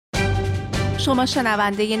شما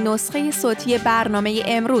شنونده نسخه صوتی برنامه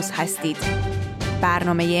امروز هستید.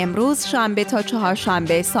 برنامه امروز شنبه تا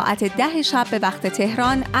چهارشنبه ساعت 10 شب به وقت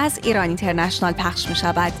تهران از ایران اینترنشنال پخش می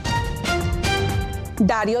شود.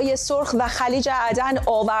 دریای سرخ و خلیج عدن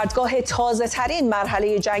آوردگاه تازه ترین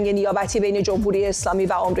مرحله جنگ نیابتی بین جمهوری اسلامی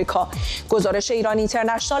و آمریکا. گزارش ایران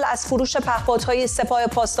اینترنشنال از فروش پهپادهای سپاه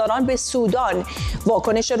پاسداران به سودان.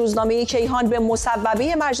 واکنش روزنامه کیهان به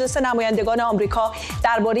مصوبه مجلس نمایندگان آمریکا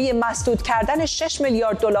درباره مسدود کردن 6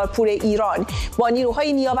 میلیارد دلار پول ایران. با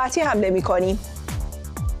نیروهای نیابتی حمله می‌کنیم.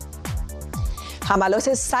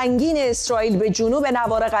 حملات سنگین اسرائیل به جنوب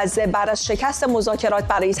نوار غزه بعد از شکست مذاکرات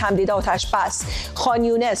برای تمدید آتش‌بس. خان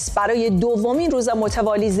یونس برای دومین روز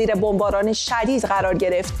متوالی زیر بمباران شدید قرار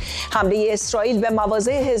گرفت. حمله اسرائیل به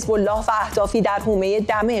مواضع حزب الله و اهدافی در حومه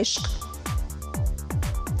دمشق.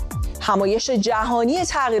 همایش جهانی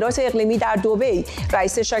تغییرات اقلیمی در دبی.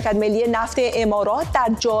 رئیس شرکت ملی نفت امارات در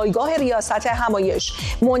جایگاه ریاست همایش.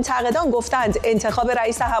 منتقدان گفتند انتخاب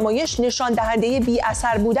رئیس همایش نشان دهنده بی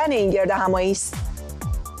اثر بودن این گرد همایی است.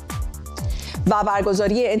 و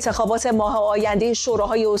برگزاری انتخابات ماه آینده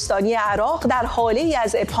شوراهای استانی عراق در حاله‌ای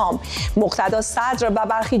از ابهام. مقتدا صدر و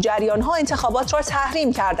برخی جریان‌ها انتخابات را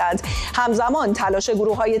تحریم کردند. همزمان تلاش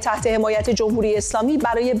گروه‌های تحت حمایت جمهوری اسلامی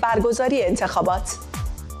برای برگزاری انتخابات.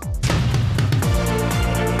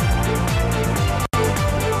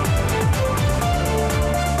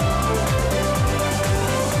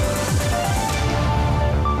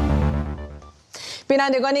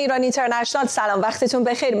 بینندگان ایران اینترنشنال سلام، وقتتون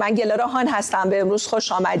بخیر. من گلراهان هستم. به امروز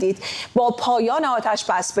خوش آمدید. با پایان آتش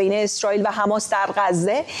بس بین اسرائیل و حماس در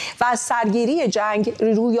غزه و از سرگیری جنگ،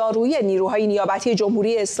 رویارویی نیروهای نیابتی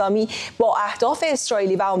جمهوری اسلامی با اهداف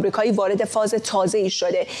اسرائیلی و آمریکایی وارد فاز تازه‌ای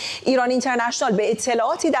شده. ایران اینترنشنال به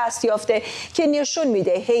اطلاعاتی دست یافته که نشون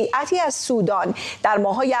میده هیئتی از سودان در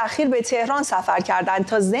ماه‌های اخیر به تهران سفر کردند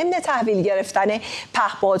تا ضمن تحویل گرفتن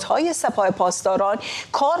پهپادهای سپاه پاسداران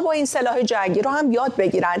کار با این سلاح جنگی رو هم یاد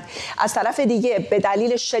بگیرند. از طرف دیگه به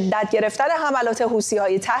دلیل شدت گرفتن حملات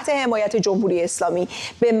حوثی‌های تحت حمایت جمهوری اسلامی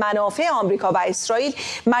به منافع آمریکا و اسرائیل،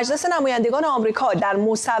 مجلس نمایندگان آمریکا در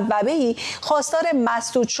مصوبه‌ای خواستار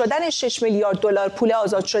مسدود شدن 6 میلیارد دلار پول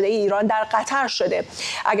آزاد شده ایران در قطر شده.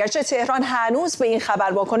 اگرچه تهران هنوز به این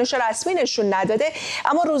خبر واکنش رسمی نشون نداده،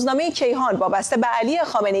 اما روزنامه کیهان وابسته به علی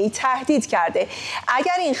خامنه‌ای تهدید کرده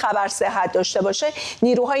اگر این خبر صحت داشته باشه،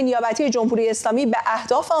 نیروهای نیابتی جمهوری اسلامی به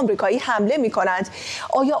اهداف آمریکایی حمله می‌کنند.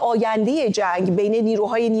 آیا آینده جنگ بین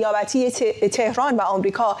نیروهای نیابتی تهران و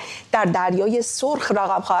آمریکا در دریای سرخ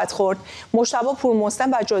رقم خواهد خورد؟ مجتبی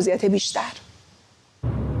پورمسلم و جزئیات بیشتر.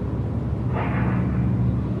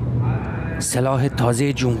 سلاح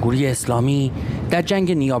تازه جمهوری اسلامی در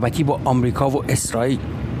جنگ نیابتی با آمریکا و اسرائیل.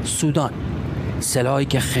 سودان، سلاحی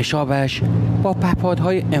که خشابش با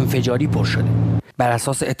پهپادهای انفجاری پر شده. بر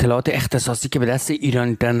اساس اطلاعات اختصاصی که به دست ایران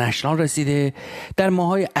اینترنشنال رسیده، در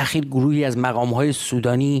ماه‌های اخیر گروهی از مقام‌های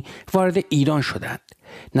سودانی وارد ایران شدند.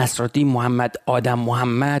 نصرالدین محمد آدم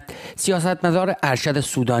محمد، سیاستمدار ارشد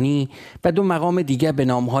سودانی، و دو مقام دیگر به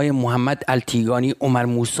نام‌های محمد التیگانی عمر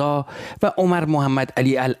موسی و عمر محمد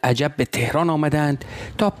علی العجب به تهران آمدند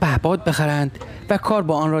تا پهپاد بخرند و کار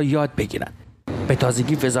با آن را یاد بگیرند. به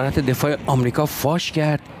تازگی وزارت دفاع آمریکا فاش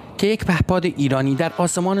کرد که یک پهپاد ایرانی در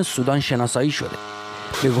آسمان سودان شناسایی شده.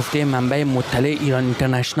 به گفته منبع مطلع ایران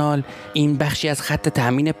اینترنشنال، این بخشی از خط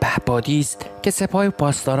تامین پهپادی است که سپاه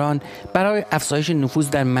پاسداران برای افزایش نفوذ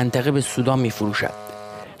در منطقه به سودان می‌فروشد.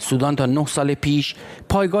 سودان تا 9 سال پیش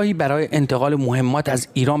پایگاهی برای انتقال مهمات از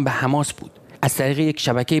ایران به حماس بود، از طریق یک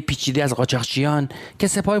شبکه پیچیده از قاچاقچیان که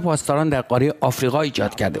سپاه پاسداران در قاره آفریقا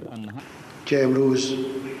ایجاد کرده بود. که امروز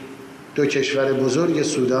دو کشور بزرگ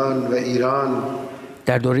سودان و ایران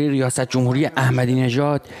در دوره ریاست جمهوری احمدی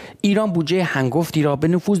نژاد، ایران بودجه هنگفتی را به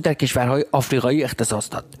نفوذ در کشورهای آفریقایی اختصاص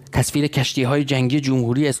داد. تصویر کشتی‌های جنگی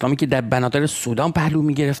جمهوری اسلامی که در بنادر سودان پهلو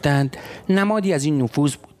می‌گرفتند، نمادی از این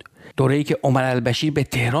نفوذ بود. دوره‌ای که عمر البشیر به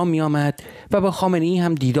تهران می‌آمد و با خامنه‌ای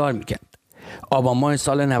هم دیدار می‌کرد. آبان ماه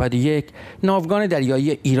سال 91 ناوگان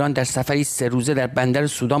دریایی ایران در سفری 3 روزه در بندر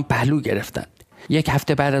سودان پهلو گرفتند. یک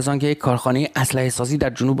هفته بعد از آنکه یک کارخانه اسلحه سازی در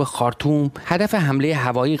جنوب خارتوم هدف حمله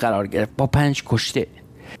هوایی قرار گرفت با 5 کشته،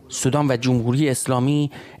 سودان و جمهوری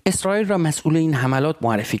اسلامی اسرائیل را مسئول این حملات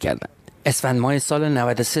معرفی کردند. اسفند ماه سال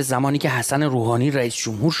 93 زمانی که حسن روحانی رئیس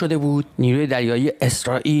جمهور شده بود، نیروی دریایی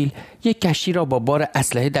اسرائیل یک کشتی را با بار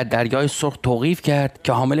اسلحه در دریای سرخ توقیف کرد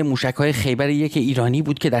که حامل موشک‌های خیبر یک ایرانی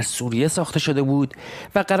بود که در سوریه ساخته شده بود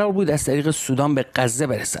و قرار بود از طریق سودان به غزه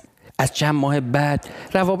برسد. از چند ماه بعد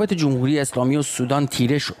روابط جمهوری اسلامی و سودان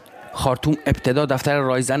تیره شد. خارتوم ابتدا دفتر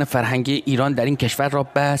رایزن فرهنگی ایران در این کشور را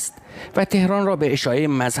بست و تهران را به اشاعه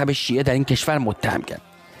مذهب شیعه در این کشور متهم کرد.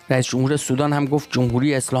 رئیس جمهور سودان هم گفت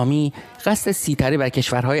جمهوری اسلامی قصد سیطره بر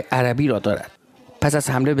کشورهای عربی را دارد. پس از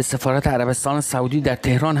حمله به سفارت عربستان سعودی در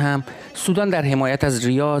تهران هم سودان در حمایت از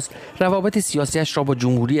ریاض روابط سیاسیش را با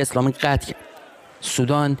جمهوری اسلامی قطع کرد.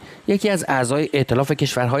 سودان یکی از اعضای ائتلاف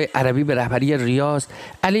کشورهای عربی به رهبری ریاض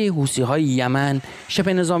علیه حوثی‌های یمن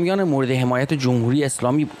شبه نظامیان مورد حمایت جمهوری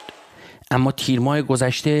اسلامی بود. اما تیر ماه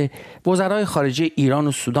گذشته وزرای خارجه ایران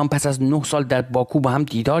و سودان پس از 9 سال در باکو با هم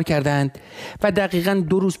دیدار کردند و دقیقاً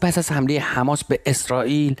 2 روز پس از حمله حماس به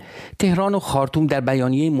اسرائیل تهران و خارتوم در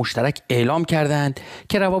بیانیه مشترک اعلام کردند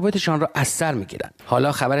که روابطشان را از سر می‌گیرند.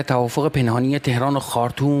 حالا خبر توافق پنهانی تهران و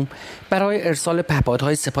خارتوم برای ارسال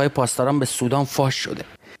پهپادهای سپاه پاسداران به سودان فاش شده.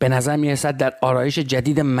 به نظر می‌رسد در آرایش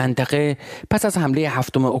جدید منطقه پس از حمله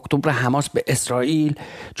 7 اکتبر حماس به اسرائیل،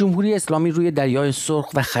 جمهوری اسلامی روی دریای سرخ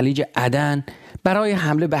و خلیج عدن برای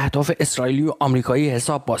حمله به اهداف اسرائیلی و آمریکایی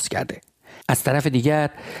حساب باز کرده. از طرف دیگر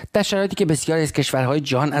در شرایطی که بسیاری از کشورهای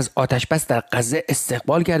جهان از آتش‌بس در غزه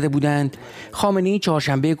استقبال کرده بودند، خامنه‌ای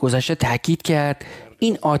چهارشنبه گذشته تاکید کرد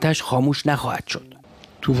این آتش خاموش نخواهد شد.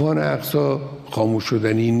 طوفان اقصی خاموش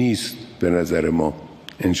شدنی نیست به نظر ما.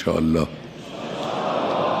 انشاءالله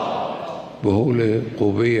به حول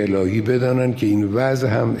قوه الهی بدانند که این وضع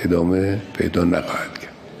هم ادامه پیدا نخواهد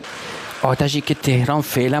کرد. آتشی که تهران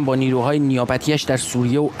فعلا با نیروهای نیابتیش در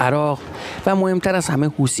سوریه و عراق و مهمتر از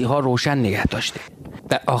همه حوثی‌ها روشن نگه داشته.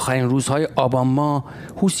 در آخرین روزهای آبان ماه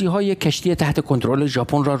حوثی‌ها یک کشتی تحت کنترل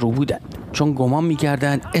ژاپن را رو بودند چون گمان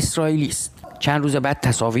می‌کردند اسرائیلی است. چند روز بعد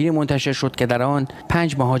تصاویر منتشر شد که در آن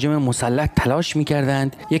 5 مهاجم مسلح تلاش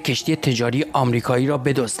می‌کردند یک کشتی تجاری آمریکایی را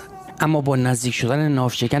بدزدند. اما با نزدیک شدن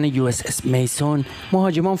ناوشکن USS میسون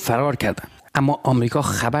مهاجمان فرار کردند. اما آمریکا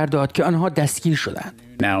خبر داد که آنها دستگیر شدند.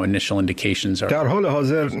 در حال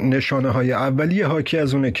حاضر نشانه‌های اولیه حاکی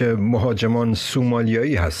از اونه که مهاجمان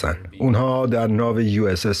سومالیایی هستند. اونها در ناو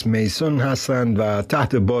USS میسون هستند و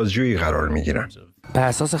تحت بازجویی قرار می‌گیرند. بر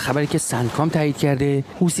اساس خبری که سندکام تایید کرده،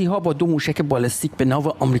 حوثی‌ها با 2 موشک بالستیک به ناو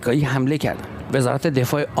آمریکایی حمله کردند. وزارت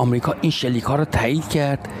دفاع آمریکا این شلیک‌ها را تایید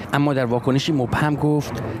کرد، اما در واکنشی مبهم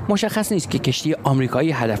گفت مشخص نیست که کشتی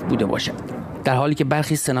آمریکایی هدف بوده باشد. در حالی که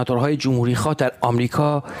برخی سناتورهای جمهوری‌خواه در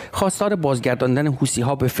آمریکا خواستار بازگرداندن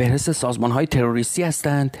حوثی‌ها به فهرست سازمان‌های تروریستی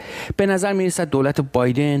هستند، به نظر می‌رسد دولت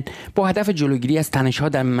بایدن با هدف جلوگیری از تنش‌ها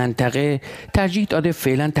در منطقه ترجیح داده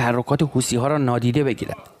فعلا تحرکات حوثی‌ها را نادیده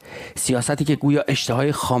بگیرد. سیاستی که گویا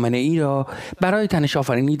اشتهای خامنه‌ای را برای تنش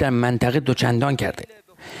آفرینی در منطقه دوچندان کرده.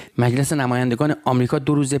 مجلس نمایندگان آمریکا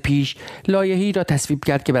 2 روز پیش لایحه‌ای را تصویب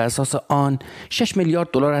کرد که بر اساس آن 6 میلیارد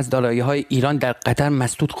دلار از دارایی‌های ایران در قطر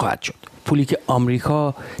مسدود خواهد شد. پولی که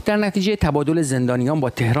آمریکا در نتیجه تبادل زندانیان با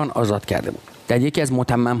تهران آزاد کرده بود. در یکی از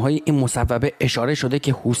متمم‌های این مصوبه اشاره شده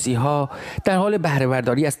که حوثی‌ها در حال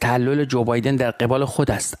بهره‌برداری از تحلل جو بایدن در قبال خود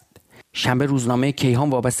هستند. شنبه روزنامه کیهان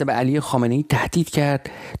وابسته به علی خامنه‌ای تهدید کرد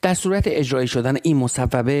در صورت اجرایی شدن این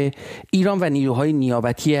مصوبه ایران و نیروهای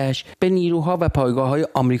نیابتیش به نیروها و پایگاه‌های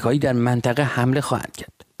آمریکایی در منطقه حمله خواهند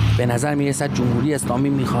کرد. به نظر می‌رسد جمهوری اسلامی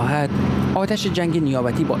می‌خواهد آتش جنگ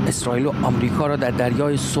نیابتی با اسرائیل و آمریکا را در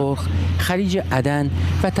دریای سرخ، خلیج عدن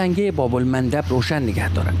و تنگه باب‌المندب روشن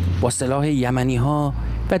نگه دارد با سلاح یمنی‌ها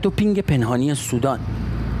و دوپینگ پنهانی سودان.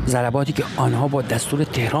 ضرباتی که آنها با دستور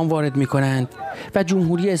تهران وارد می‌کنند و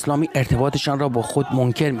جمهوری اسلامی ارتباطشان را با خود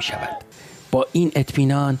منکر می‌شود. با این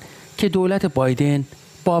اطمینان که دولت بایدن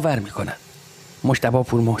باور می‌کند. مجتبی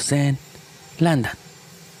پورمحسن، لندن.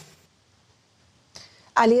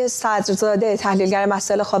 علی صدرزاده تحلیلگر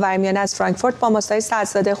مسائل خاورمیانه از فرانکفورت با ماست.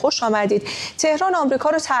 صدرزاده خوش آمدید. تهران آمریکا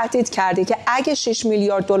رو تهدید کرده که اگه 6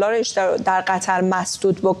 میلیارد دلارش در قطر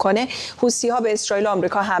مسدود بکنه حوثی‌ها به اسرائیل و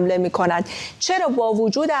آمریکا حمله میکنند. چرا با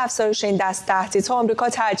وجود افزایش این دست تهدیدها آمریکا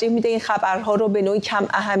ترجیح میده این خبرها رو به نوعی کم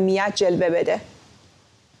اهمیت جلوه بده؟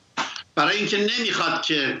 برای اینکه نمیخواد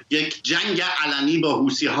که یک جنگ علنی با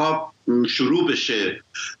حوثی‌ها شروع بشه،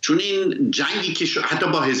 چون این جنگی که حتی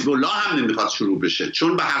با حزب الله هم نمیخواد شروع بشه،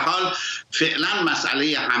 چون به هر حال فعلا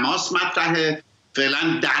مسئله حماس مطرحه، فعلا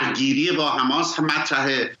درگیری با حماس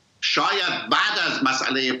مطرحه. شاید بعد از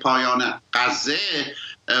مسئله پایان غزه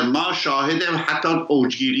ما شاهد حتی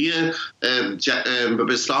اوجگیری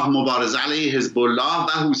به اصطلاح مبارزه علیه حزب الله و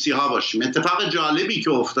حوثی‌ها باشیم. اتفاق جالبی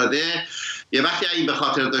که افتاده، یه وقتی اگه به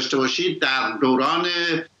خاطر داشته باشید در دوران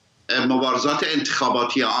مبارزات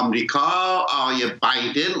انتخاباتی آمریکا آقای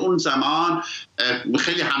بایدن اون زمان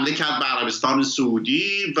خیلی حمله کرد به عربستان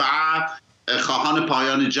سعودی و خواهان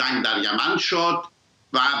پایان جنگ در یمن شد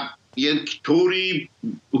و یک طوری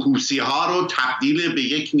حوثی‌ها رو تبدیل به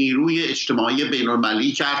یک نیروی اجتماعی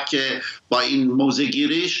بین‌المللی کرد که با این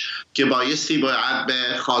موضع‌گیریش که بایستی باید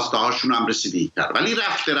به خواسته هاشون هم رسیدگی کرد. ولی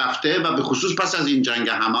رفته رفته و به خصوص پس از این جنگ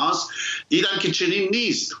حماس دیدن که چنین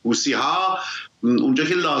نیست. حوثی‌ها اونجا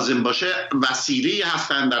که لازم باشه وسیله‌ای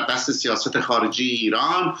هستن در دست سیاست خارجی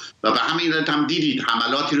ایران و به همین علت هم دیدید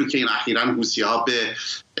حملاتی رو که این اخیراً حوثی‌ها به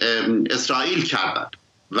اسرائیل کردند.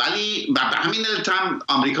 ولی به همین علت هم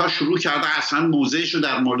آمریکا شروع کرده اصلا موضعش رو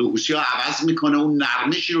در مورد حوثی‌ها عوض میکنه، اون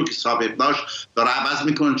نرمشی رو که سابق داشت داره عوض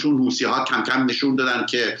میکنه، چون حوثی‌ها کم کم نشون دادن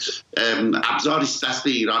که ابزاری دست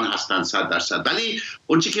ایران هستن 100%. ولی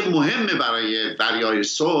اون چیزی که مهمه برای دریای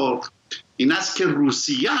سرخ این است که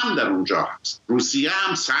روسیه هم در اونجا هست. روسیه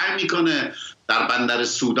هم سعی میکنه در بندر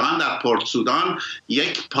سودان، در پورت سودان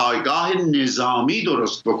یک پایگاه نظامی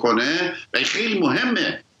درست بکنه و خیلی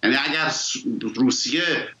مهمه. یعنی اگر روسیه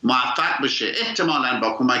موفق بشه احتمالاً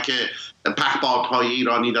با کمک پهپادهای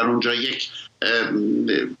ایرانی در اونجا یک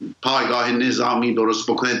پایگاه نظامی درست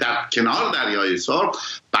بکنه در کنار دریای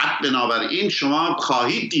سرخ، بعد بنابراین شما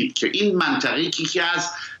خواهید دید که این منطقه که از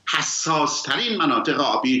حساس ترین مناطق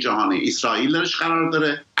آبی جهان، اسرائیل درش قرار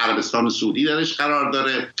داره، عربستان سعودی درش قرار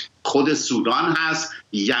داره، خود سودان هست،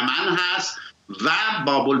 یمن هست و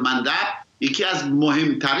باب المندب یکی از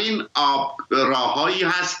مهمترین آب راههایی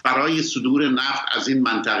هست برای صدور نفت از این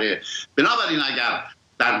منطقه. بنابراین اگر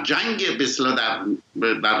در جنگ بسلا در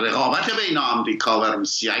رقابت بین آمریکا و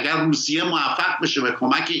روسیه، اگر روسیه موفق بشه به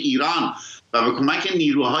کمک ایران و به کمک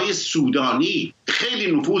نیروهای سودانی،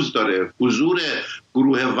 خیلی نفوذ داره، حضور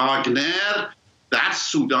گروه واگنر در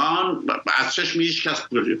سودان از چشم هیچ کس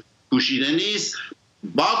پوشیده نیست،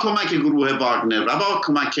 با کمک گروه واگنر و با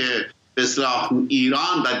کمک به اصطلاح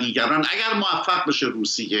ایران و دیگران اگر موفق بشه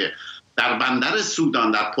روسیه در بندر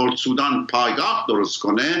سودان، در پورت سودان پایگاه درست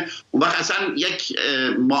کنه، اون وقت اصلا یک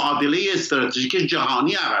معادله استراتژیک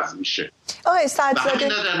جهانی عوض میشه. آقای سعدزاده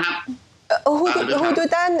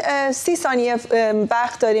حدوداً 30 ثانیه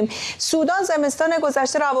وقت داریم. سودان زمستان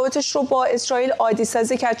گذشته روابطش رو با اسرائیل عادی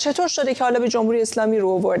سازی کرد. چطور شده که حالا به جمهوری اسلامی رو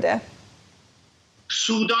آورده؟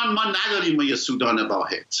 سودان ما نداریم، ما یه سودان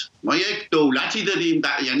واحد، ما یک دولتی داریم،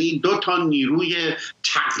 یعنی 2 تا نیروی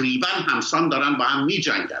تقریبا همسان دارن با هم می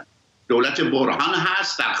جنگن. دولت برهان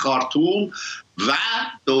هست در خارتوم و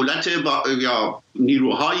دولت یا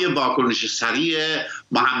نیروهای واکنش سریع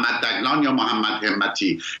محمد دگلان یا محمد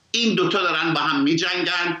همتی. این 2 تا دارن با هم می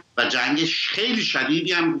جنگن و جنگ خیلی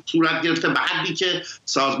شدیدی هم صورت گرفته، به حدی که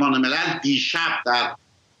سازمان ملل دیشب در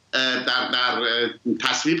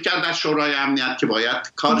تصویب کرد در شورای امنیت که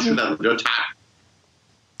باید کارشو در اونجا ترک.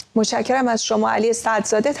 متشکرم از شما علی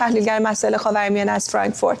سعدزاده، تحلیلگر مسائل خاورمیانه از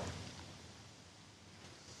فرانکفورت.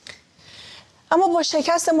 اما با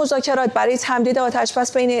شکست مذاکرات برای تمدید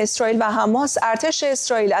آتشبس بین اسرائیل و حماس، ارتش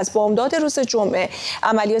اسرائیل از بامداد روز جمعه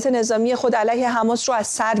عملیات نظامی خود علیه حماس رو از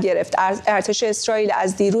سر گرفت. ارتش اسرائیل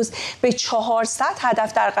از دیروز به 400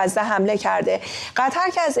 هدف در غزه حمله کرده. قطر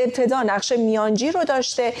که از ابتدا نقش میانجی رو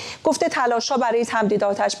داشته، گفته تلاش‌ها برای تمدید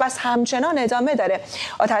آتشبس همچنان ادامه داره.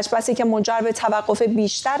 آتشبسی که منجر به توقف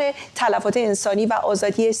بیشتر تلفات انسانی و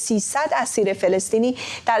آزادی 300 اسیر فلسطینی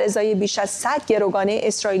در ازای بیش از 100 گروگان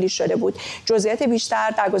اسرائیلی شده بود. جزئیات بیشتر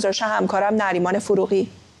در گزارش همکارم نریمان فروغی.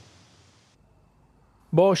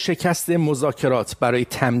 با شکست مذاکرات برای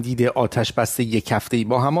تمدید آتشبس یک هفته‌ای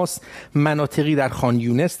با حماس، مناطقی در خان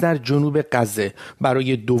یونس در جنوب غزه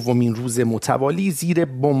برای دومین روز متوالی زیر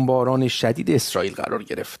بمباران شدید اسرائیل قرار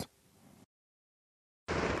گرفت.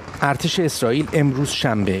 ارتش اسرائیل امروز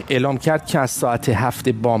شنبه اعلام کرد که از ساعت 7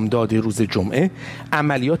 بامداد روز جمعه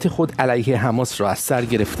عملیات خود علیه حماس را از سر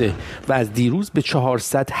گرفته و از دیروز به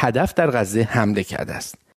 400 هدف در غزه حمله کرده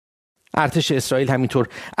است. ارتش اسرائیل همینطور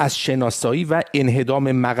از شناسایی و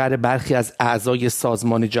انهدام مقر برخی از اعضای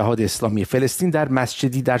سازمان جهاد اسلامی فلسطین در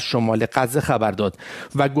مسجدی در شمال غزه خبر داد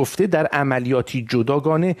و گفته در عملیاتی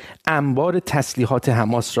جداگانه انبار تسلیحات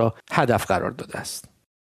حماس را هدف قرار داده است.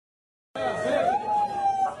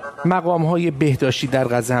 مقام‌های بهداشتی در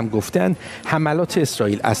غزه هم گفتند حملات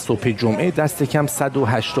اسرائیل از صبح جمعه دست کم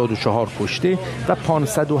 184 کشته و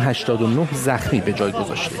 589 زخمی به جای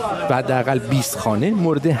گذاشته و حداقل 20 خانه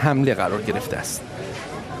مورد حمله قرار گرفته است.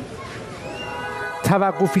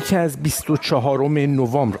 توقفی که از 24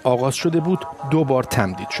 نوامبر آغاز شده بود 2 بار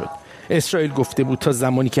تمدید شد. اسرائیل گفته بود تا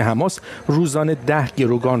زمانی که حماس روزانه 10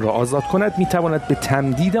 گروگان را آزاد کند میتواند به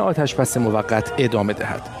تمدید آتشبس موقت ادامه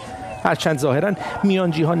دهد. هرچند ظاهراً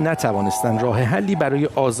میانجی‌ها نتوانستند راه حلی برای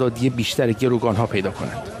آزادی بیشتر گروگان‌ها پیدا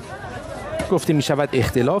کنند. گفته می‌شود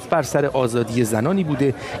اختلاف بر سر آزادی زنانی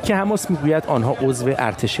بوده که حماس می‌گوید آنها عضو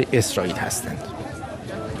ارتش اسرائیل هستند.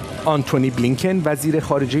 آنتونی بلینکن وزیر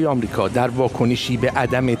خارجه آمریکا در واکنشی به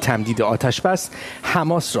عدم تمدید آتش‌بس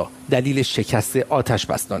حماس را دلیل شکست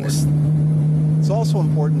آتش‌بس دانست.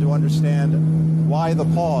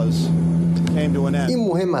 این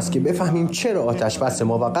مهم است که بفهمیم چرا آتش‌بس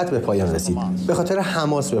موقت به پایان رسید. به خاطر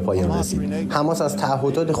حماس به پایان رسید. حماس از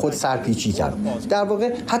تعهدات خود سرپیچی کرد. در واقع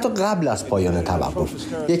حتی قبل از پایان توقف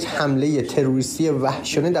یک حمله تروریستی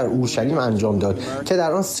وحشیانه در اورشلیم انجام داد که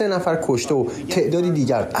در آن 3 نفر کشته و تعدادی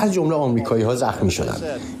دیگر از جمله آمریکایی‌ها زخمی شدند.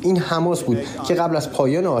 این حماس بود که قبل از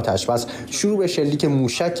پایان آتش‌بس شروع به شلیک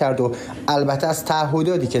موشک کرد و البته از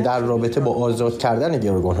تعهداتی که در رابطه با آزاد کردن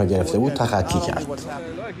گروگان‌ها گرفته بود تخطی کرد.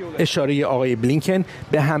 اشاره آقای بلینکن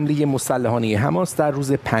به حمله مسلحانه حماس در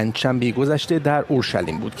روز پنجشنبه گذشته در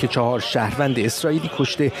اورشلیم بود که 4 شهروند اسرائیلی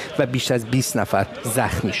کشته و بیش از 20 نفر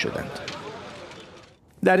زخمی شدند.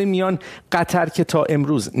 در این میان قطر که تا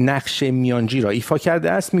امروز نقش میانجی را ایفا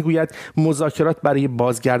کرده است میگوید مذاکرات برای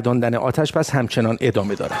بازگرداندن آتش‌بس همچنان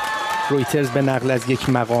ادامه دارد. رویترز به نقل از یک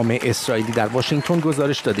مقام اسرائیلی در واشنگتن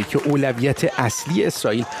گزارش داده که اولویت اصلی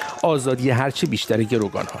اسرائیل آزادی هرچه بیشتر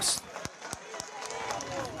گروگان هاست.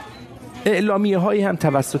 اعلامیه‌هایی هم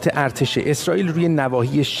توسط ارتش اسرائیل روی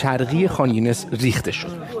نواحی شرقی خان یونس ریخته شد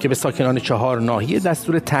که به ساکنان 4 ناحیه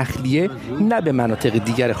دستور تخلیه نه به مناطق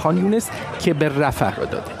دیگر خان یونس که به رفح را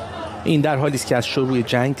داده. این در حالی است که از شروع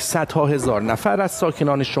جنگ صدها هزار نفر از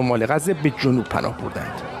ساکنان شمال غزه به جنوب پناه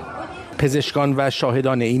بردند. پزشکان و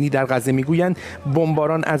شاهدان عینی در غزه میگویند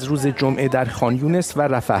بمباران از روز جمعه در خان یونس و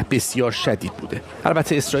رفح بسیار شدید بوده.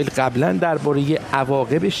 البته اسرائیل قبلا درباره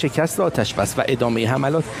عواقب شکست آتش‌بس و ادامه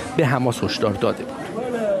حملات به حماس هشدار داده بود.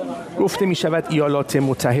 گفته می شود ایالات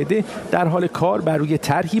متحده در حال کار بر روی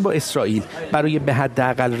طرحی با اسرائیل برای به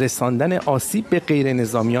حداقل رساندن آسیب به غیر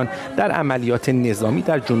نظامیان در عملیات نظامی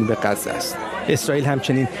در جنوب غزه است. اسرائیل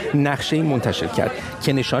همچنین نقشه‌ای منتشر کرد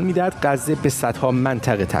که نشان می‌دهد غزه به صدها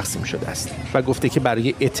منطقه تقسیم شده است و گفته که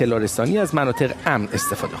برای اطلاع رسانی از مناطق امن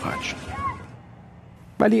استفاده خواهد شد.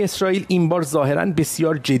 ولی اسرائیل این بار ظاهراً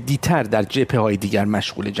بسیار جدی‌تر در جبهه‌های دیگر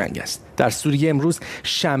مشغول جنگ است. در سوریه امروز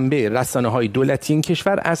شنبه رسانه‌های دولتی این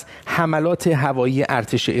کشور از حملات هوایی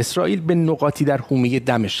ارتش اسرائیل به نقاطی در حومه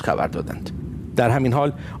دمشق خبر دادند. در همین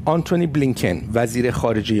حال آنتونی بلینکن وزیر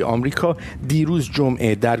خارجه آمریکا دیروز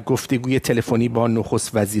جمعه در گفتگوی تلفنی با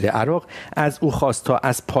نخست وزیر عراق از او خواست تا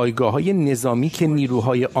از پایگاه‌های نظامی که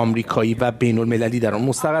نیروهای آمریکایی و بین‌المللی در آن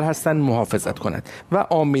مستقر هستند محافظت کند و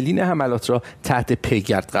عاملین حملات را تحت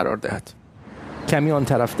پیگرد قرار دهد. کمی آن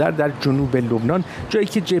طرف‌تر در جنوب لبنان جایی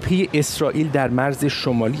که جبهه اسرائیل در مرز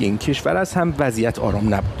شمالی این کشور است هم وضعیت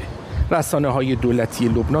آرام نبوده. رسانه‌های دولتی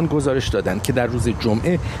لبنان گزارش دادند که در روز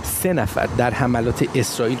جمعه 3 نفر در حملات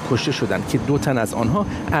اسرائیل کشته شدند که 2 تن از آنها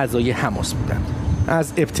اعضای حماس بودند.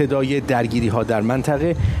 از ابتدای درگیری‌ها در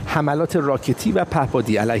منطقه حملات راکتی و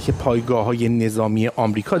پهپادی علیه پایگاه‌های نظامی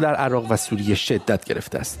آمریکا در عراق و سوریه شدت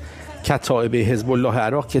گرفته است. کتایب حزب الله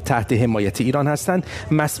عراق که تحت حمایت ایران هستند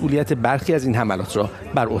مسئولیت برخی از این حملات را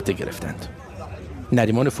بر عهده گرفتند.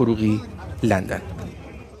 نریمان فروغی، لندن.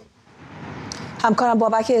 همکارم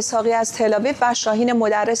بابک اسحاقی از تل‌آویو و شاهین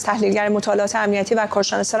مدرس تحلیلگر مطالعات امنیتی و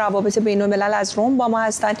کارشناس روابط بین‌الملل از روم با ما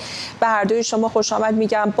هستند. به هر دوی شما خوش آمد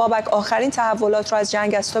میگم. بابک، آخرین تحولات رو از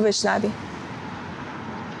جنگ از تو بشنویم.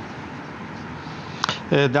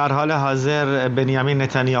 در حال حاضر بنیامین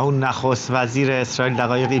نتانیاهو نخست وزیر اسرائیل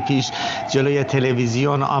دقایقی پیش جلوی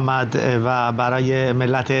تلویزیون آمد و برای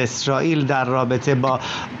ملت اسرائیل در رابطه با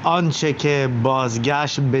آنچه که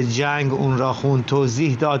بازگشت به جنگ اون را خوند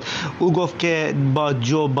توضیح داد. او گفت که با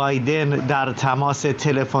جو بایدن در تماس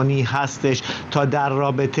تلفنی هستش تا در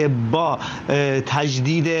رابطه با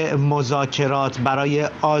تجدید مذاکرات برای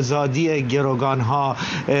آزادی گروگان‌ها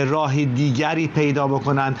راه دیگری پیدا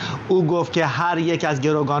بکنند. او گفت که هر یک از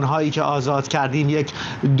گروگان‌هایی که آزاد کردیم یک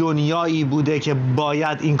دنیایی بوده که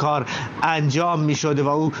باید این کار انجام می‌شده و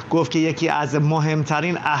او گفت که یکی از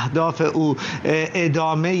مهمترین اهداف او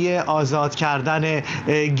ادامه آزاد کردن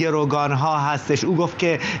گروگان‌ها هستش. او گفت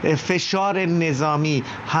که فشار نظامی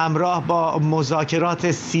همراه با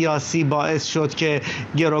مذاکرات سیاسی باعث شد که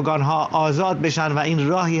گروگان‌ها آزاد بشن و این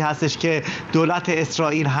راهی هستش که دولت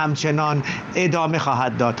اسرائیل همچنان ادامه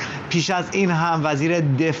خواهد داد. پیش از این هم وزیر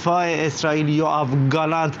دفاع اسرائیل یوآف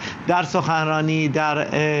گالانت در سخنرانی در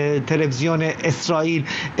تلویزیون اسرائیل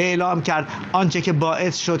اعلام کرد آنچه که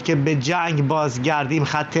باعث شد که به جنگ بازگردیم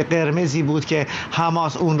خط قرمزی بود که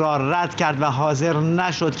حماس اون را رد کرد و حاضر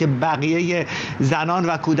نشد که بقیه زنان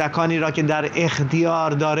و کودکانی را که در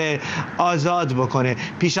اختیار داره آزاد بکنه.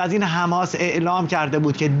 پیش از این حماس اعلام کرده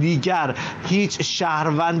بود که دیگر هیچ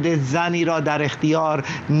شهروند زنی را در اختیار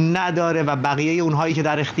نداره و بقیه اونهایی که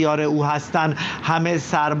در اختیار او هستن همه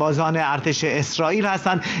سربازان ارتش اسرائیل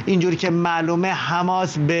هستن. اینجوری که معلومه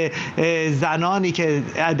حماس به زنانی که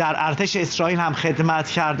در ارتش اسرائیل هم خدمت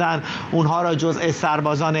کردن اونها را جزء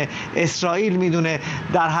سربازان اسرائیل میدونه.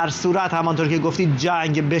 در هر صورت همانطور که گفتید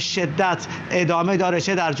جنگ به شدت ادامه داره،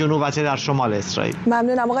 چه در جنوب و چه در شمال اسرائیل.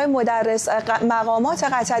 ممنونم آقای مدرس. مقامات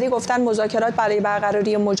قطری گفتن مذاکرات برای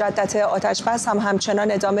برقراری مجدد آتشبس هم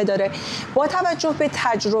همچنان ادامه داره. با توجه به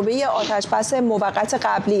تجربه آتشبس موقت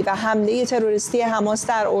قبلی و حمله تروریستی حماس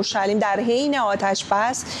در اورشلیم در حین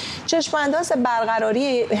آتشبس، چشم‌انداز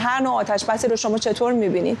برقراری هر نوع آتشبسی رو شما چطور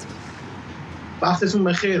می‌بینید؟ وقتتون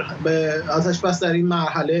بخیر. به آتشبس در این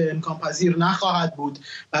مرحله امکان پذیر نخواهد بود،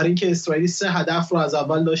 برای اینکه اسرائیل 3 هدف رو از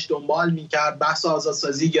اول داشت دنبال می‌کرد. بحث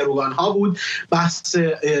آزادسازی گروگان‌ها بود، بحث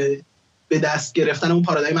به دست گرفتن اون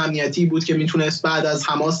پارادایم امنیتی بود که میتونست بعد از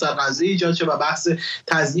حماس در غزه ایجاد شه و بحث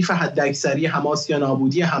تضعیف حداکثری حماس یا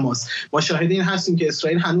نابودی حماس. ما شاهد این هستیم که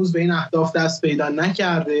اسرائیل هنوز به این اهداف دست پیدا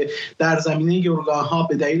نکرده. در زمینه گروگان‌ها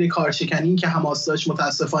به دلیل کارشکنی که حماس داشت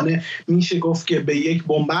متاسفانه میشه گفت که به یک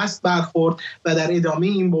بنبست برخورد و در ادامه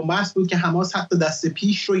این بنبست بود که حماس حتی دست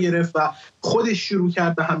پیش رو گرفت و خودش شروع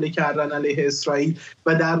کرد به حمله کردن علیه اسرائیل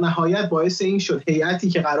و در نهایت باعث این شد هیئتی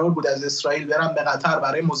که قرار بود از اسرائیل برن به قطر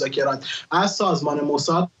برای مذاکرات از سازمان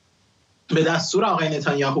موساد به دستور آقای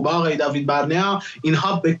نتانیاهو و آقای داوید برنیا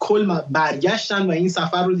اینها به کل برگشتن و این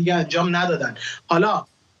سفر رو دیگه انجام ندادن. حالا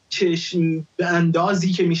چشم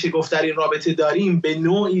اندازی که میشه گفت در این رابطه داریم به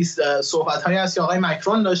نوعی صحبت‌هایی هست که آقای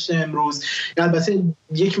مکرون داشته امروز. البته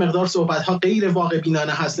یک مقدار صحبت‌ها غیر واقع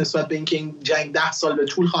بینانه هست نسبت به اینکه این جنگ 10 سال به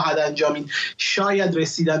طول خواهد انجامید. شاید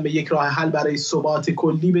رسیدن به یک راه حل برای ثبات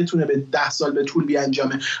کلی بتونه به 10 سال به طول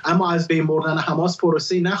بیانجامه، اما از بین بردن حماس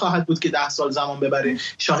پروسه‌ای نخواهد بود که 10 سال زمان ببره.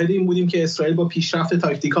 شاهد این بودیم که اسرائیل با پیشرفت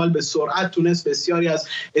تاکتیکال به سرعت تونست بسیاری از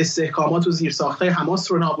استحکامات و زیرساخت‌های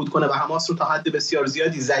حماس رو نابود کنه و حماس رو تا حد بسیار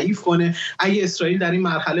زیادی ضعیف کنه. اگه اسرائیل در این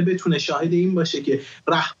مرحله بتونه شاهد این باشه که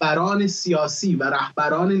رهبران سیاسی و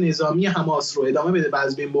رهبران نظامی حماس رو ادامه بده و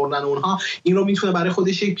از بین بردن اونها، این رو میتونه برای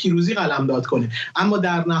خودش یک پیروزی قلمداد کنه. اما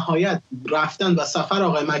در نهایت رفتن و سفر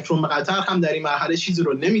آقای مکرون به قطر هم در این مرحله چیزی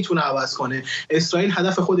رو نمیتونه عوض کنه. اسرائیل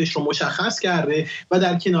هدف خودش رو مشخص کرده و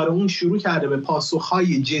در کنار اون شروع کرده به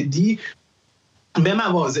پاسخهای جدی به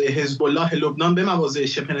مواضع حزب الله لبنان، به مواضع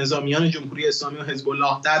شبه نظامیان جمهوری اسلامی و حزب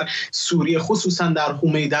الله در سوریه، خصوصا در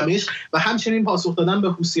حومه دمشق، و همچنین پاسخ دادن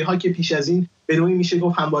به حوثی‌ها که پیش از این به نوعی میشه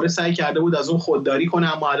گفت همواره سعی کرده بود از اون خودداری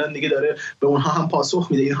کنه، اما الان دیگه داره به اونها هم پاسخ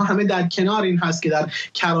میده. اینها همه در کنار این هست که در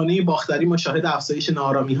کرانه باختری ما شاهد افزایش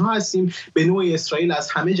ناآرامی‌ها هستیم. به نوعی اسرائیل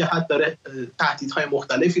از همه جهت داره تهدیدهای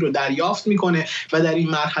مختلفی رو دریافت میکنه و در این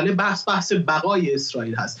مرحله بحث بقای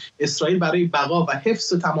اسرائیل هست. اسرائیل برای بقا و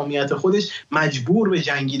حفظ تمامیت خودش مجبور به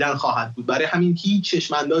جنگیدن خواهد بود. برای همین هیچ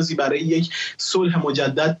چشم‌اندازی برای یک صلح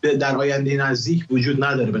مجدد در آینده نزدیک وجود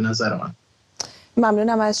نداره به نظر من.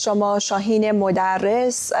 ممنونم از شما شاهین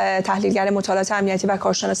مدرس، تحلیلگر مطالعات امنیتی و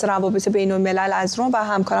کارشناس روابط بین الملل از روم، و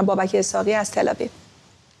همکارم بابک اسحاقی از تل‌آویو.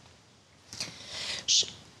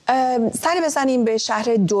 سری بزنیم به شهر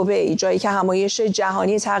دبی، جایی که همایش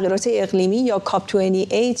جهانی تغییرات اقلیمی یا کاپ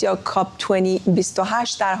 28 یا کاپ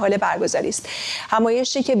 28 در حال برگزاری است.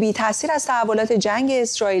 همایشی که بی تاثیر از تحولات جنگ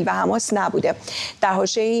اسرائیل و حماس نبوده. در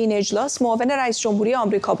حاشیه این اجلاس معاون رئیس جمهوری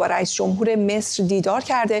آمریکا با رئیس جمهور مصر دیدار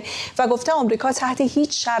کرده و گفته آمریکا تحت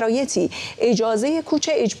هیچ شرایطی اجازه کوچ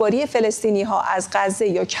اجباری فلسطینی‌ها از غزه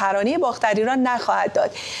یا کرانه باختری را نخواهد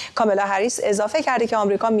داد. کامالا هریس اضافه کرده که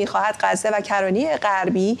آمریکا می‌خواهد غزه و کرانه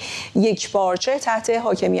غربی یک پارچه تحت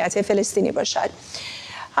حاکمیت فلسطینی باشد.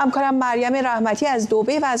 همکارم مریم رحمتی از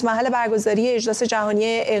دبی و از محل برگزاری اجلاس جهانی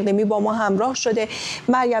اقلیمی با ما همراه شده.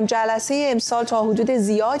 مریم، جلسه امسال تا حدود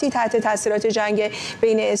زیادی تحت تاثیرات جنگ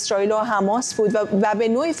بین اسرائیل و حماس بود و به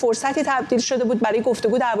نوعی فرصتی تبدیل شده بود برای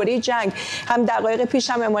گفتگو درباره جنگ. هم دقایق پیش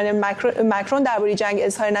هم امانوئل مکرون درباره جنگ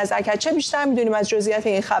اظهار نظر کرد. چه بیشتر می‌دونیم از جزئیات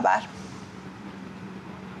این خبر؟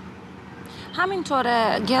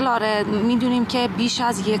 همینطوره گلاره، میدونیم که بیش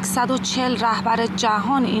از 140 رهبر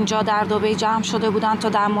جهان اینجا در دبی جمع شده بودند تا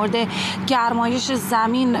در مورد گرمایش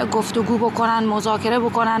زمین گفتگو بکنن، مذاکره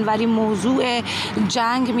بکنن، ولی موضوع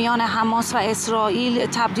جنگ میان حماس و اسرائیل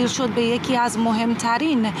تبدیل شد به یکی از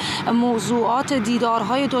مهمترین موضوعات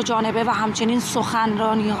دیدارهای دو جانبه و همچنین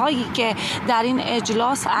سخنرانی‌هایی که در این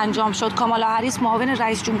اجلاس انجام شد. کامالا هریس معاون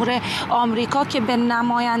رئیس جمهور آمریکا که به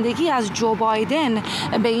نمایندگی از جو بایدن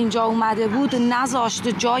به اینجا اومده بود بود نذاشت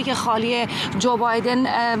جای خالی جو بایدن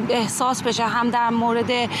احساس بشه، هم در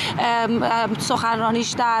مورد سخنرانیش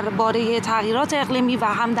درباره تغییرات اقلیمی و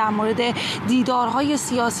هم در مورد دیدارهای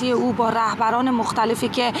سیاسی او با رهبران مختلفی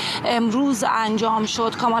که امروز انجام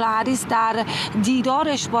شد. کامالا هریس در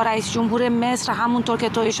دیدارش با رئیس جمهور مصر همونطور که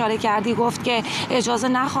تو اشاره کردی گفت که اجازه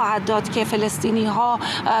نخواهد داد که فلسطینی‌ها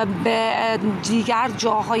به دیگر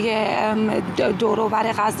جاهای دور و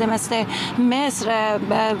بر غزه مثل مصر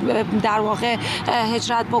در واقع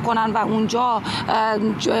هجرت بکنن و اونجا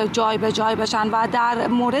جای به جای بشن. و در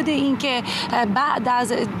مورد اینکه بعد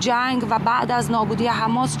از جنگ و بعد از نابودی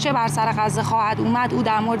حماس چه بر سر غزه خواهد اومد، او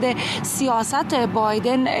در مورد سیاست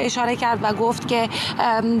بایدن اشاره کرد و گفت که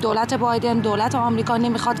دولت بایدن، دولت آمریکا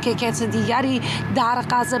نمیخواد که کس دیگری در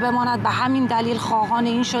غزه بماند، به همین دلیل خواهان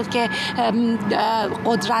این شد که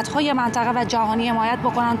قدرت‌های منطقه و جهانی حمایت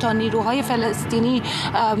بکنن تا نیروهای فلسطینی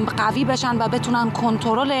قوی بشن و بتونن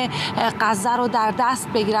کنترل غزه رو در دست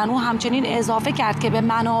بگیرن. او همچنین اضافه کرد که به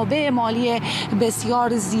منابع مالی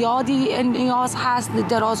بسیار زیادی نیاز هست،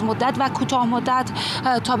 دراز مدت و کوتاه مدت،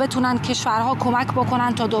 تا بتونن کشورها کمک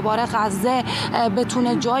بکنن تا دوباره غزه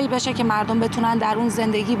بتونه جایی بشه که مردم بتونن در اون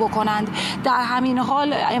زندگی بکنند. در همین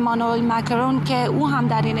حال امانوئل ماکرون که او هم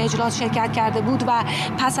در این اجلاس شرکت کرده بود و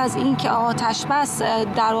پس از اینکه آتش بس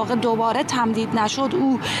در واقع دوباره تمدید نشد،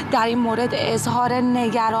 او در این مورد اظهار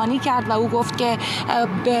نگرانی کرد و او گفت که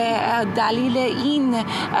به دلیل این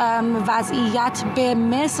وضعیت به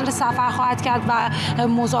مصر سفر خواهد کرد و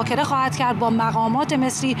مذاکره خواهد کرد با مقامات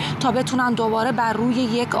مصری تا بتونن دوباره بر روی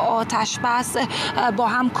یک آتش بس با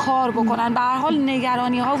هم کار بکنن. به هر حال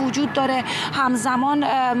نگرانی ها وجود داره. همزمان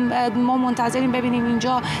ما منتظریم ببینیم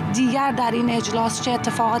اینجا دیگر در این اجلاس چه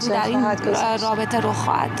اتفاقاتی در این رابطه رخ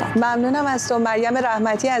خواهد داد. ممنونم از تو مریم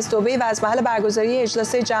رحمتی از دبی و از محل برگزاری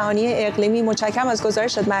اجلاس جهانی اقلیمی. متشکرم از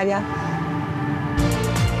گزارشت مریم.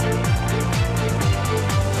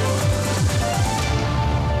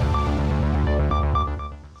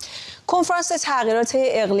 کنفرانس تغییرات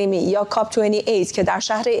اقلیمی یا کاپ 28 که در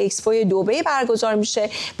شهر اکسپو دبی برگزار میشه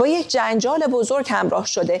با یک جنجال بزرگ همراه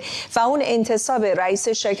شده و اون انتصاب رئیس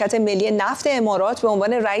شرکت ملی نفت امارات به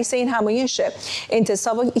عنوان رئیس این همایشه.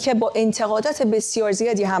 انتصابی که با انتقادات بسیار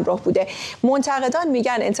زیادی همراه بوده. منتقدان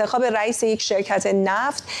میگن انتخاب رئیس یک شرکت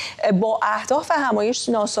نفت با اهداف همایش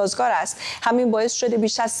ناسازگار است. همین باعث شده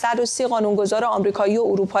بیش از 130 قانونگذار آمریکایی و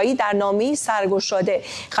اروپایی در نامه‌ای سرگشاده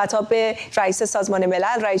خطاب به رئیس سازمان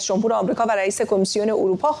ملل، رئیس جمهور آمریکا و رئیس کمیسیون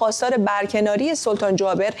اروپا خواستار برکناری سلطان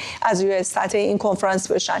جابر از ریاست این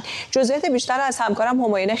کنفرانس بشن. جزئیات بیشتر از همکارم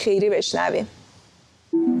همایون خیری بشنویم.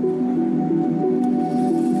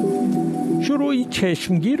 شروعی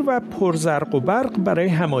چشمگیر و پرزرق و برق برای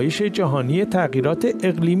همایش جهانی تغییرات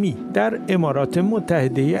اقلیمی در امارات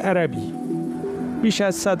متحده عربی. بیش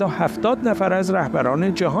از 170 نفر از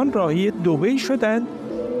رهبران جهان راهی دبی شدند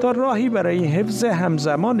تا راهی برای حفظ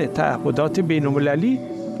همزمان تعهدات بین‌المللی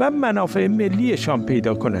و منافع ملیشان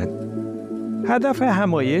پیدا کنند. هدف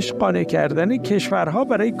همایش قانع کردن کشورها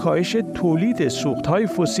برای کاهش تولید سوختهای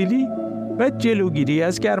فسیلی و جلوگیری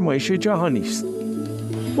از گرمایش جهانی است.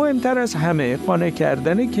 مهمتر از همه قانع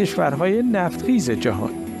کردن کشورهای نفتخیز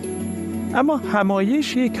جهان. اما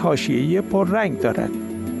همایش یک حاشیه پررنگ دارد.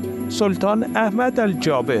 سلطان احمد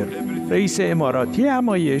الجابر، رئیس اماراتی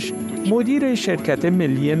همایش، مدیر شرکت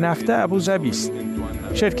ملی نفت ابوظبی است.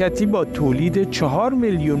 شرکتی با تولید 4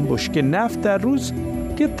 میلیون بشکه نفت در روز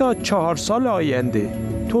که تا 4 سال آینده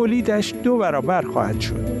تولیدش 2 برابر خواهد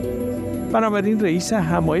شد. بنابراین رئیس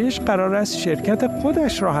همایش قرار است شرکت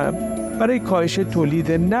خودش را هم برای کاهش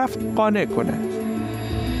تولید نفت قانع کند.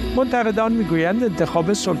 منتقدان میگویند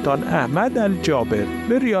انتخاب سلطان احمد الجابر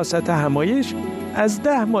به ریاست همایش از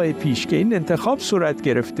 10 ماه پیش که این انتخاب صورت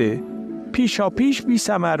گرفته، پیشاپیش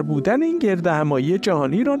بی‌ثمر بودن این گرد همایی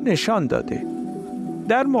جهانی را نشان داده.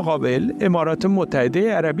 در مقابل امارات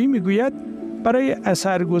متحده عربی میگوید برای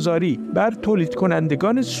اثرگذاری بر تولید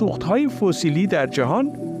کنندگان سوختهای فسیلی در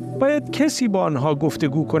جهان باید کسی با آنها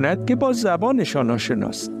گفتگو کند که با زبانشان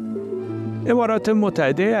آشناست. امارات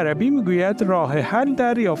متحده عربی میگوید راه حل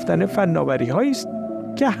در یافتن فناوری‌هایی است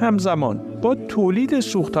که همزمان با تولید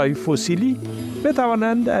سوختهای فسیلی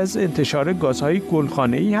بتوانند از انتشار گازهای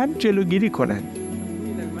گلخانه‌ای هم جلوگیری کنند.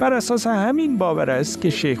 بر اساس همین باور است که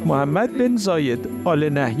شیخ محمد بن زاید آل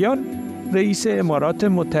نهیان، رئیس امارات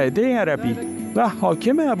متحده عربی و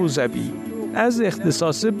حاکم ابوظبی، از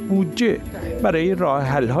اختصاص بودجه برای راه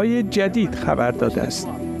حل‌های جدید خبر داده است.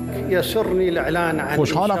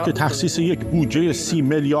 خوشحالم که تخصیص یک بودجه 30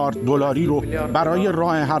 میلیارد دلاری رو برای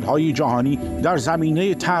راه حل‌های جهانی در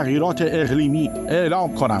زمینه تغییرات اقلیمی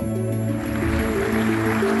اعلام کنم.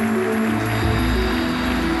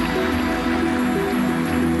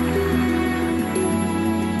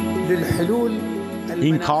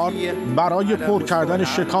 این کار برای پر کردن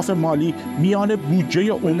شکاف مالی میان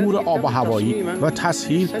بودجه امور آب و هوایی و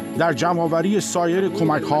تسهیل در جمع‌آوری سایر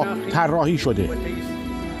کمک‌ها طراحی شده.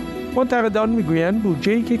 منتقدان میگویند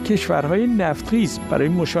بودجه‌ای که کشورهای نفتخیز برای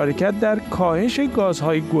مشارکت در کاهش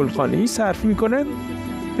گازهای گلخانه‌ای صرف می‌کنند،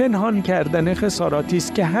 پنهان کردن خساراتی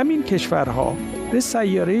است که همین کشورها به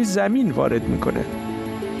سیاره زمین وارد می‌کنند.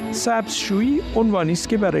 سبزشویی عنوانی است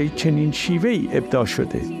که برای چنین شیوه‌ای ابداع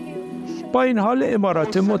شده. با این حال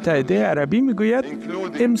امارات متحده عربی میگوید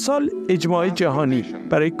امسال اجماع جهانی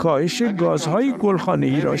برای کاهش گازهای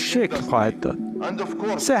گلخانه‌ای را شکل خواهد داد.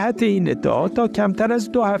 صحت این ادعا تا کمتر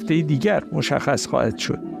از 2 هفته دیگر مشخص خواهد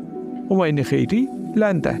شد. همایون خیری،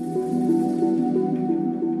 لندن.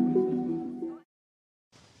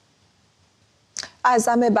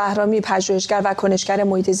 اعظم بهرامی، پژوهشگر و کنشگر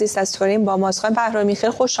محیط زیست از تورین با ماست. خانم بهرامی،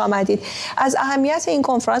 خیلی خوش آمدید. از اهمیت این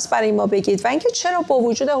کنفرانس برای ما بگید و اینکه چرا با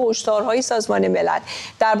وجود هشدارهای سازمان ملل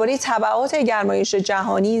درباره تبعات گرمایش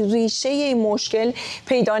جهانی ریشه این مشکل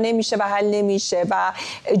پیدا نمیشه و حل نمیشه و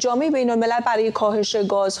جامعه بین‌الملل برای کاهش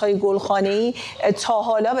گازهای گلخانه‌ای تا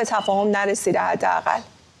حالا به تفاهم نرسیده حداقل.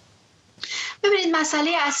 ببینید،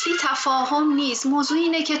 مسئله اصلی تفاهم نیست. موضوع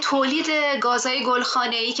اینه که تولید گازهای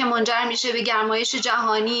گلخانه‌ای که منجر میشه به گرمایش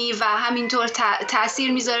جهانی و همینطور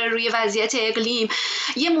تأثیر میذاره روی وضعیت اقلیم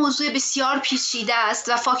یه موضوع بسیار پیچیده است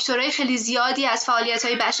و فاکتورهای خیلی زیادی از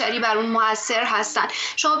فعالیت‌های بشری بر اون مؤثر هستن.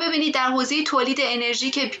 شما ببینید در حوزه تولید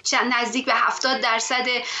انرژی که نزدیک به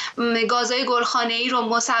 70% گازهای گلخانه‌ای رو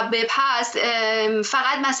مسبب هست،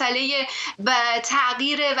 فقط مسئله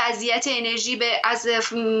تغییر وضعیت انرژی از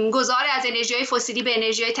گذار از انرژی‌های فسیلی به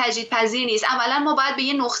انرژی‌های تجدیدپذیر نیست. اولا ما باید به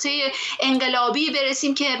یه نقطه انقلابی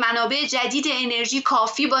برسیم که منابع جدید انرژی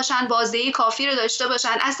کافی باشن، بازدهی کافی رو داشته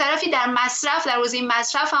باشن. از طرفی در حوزه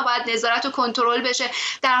مصرف هم باید نظارت و کنترل بشه،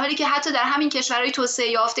 در حالی که حتی در همین کشورهای توسعه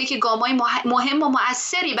یافته که گام‌های مهم و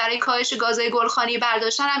مؤثری برای کاهش گازهای گلخانه‌ای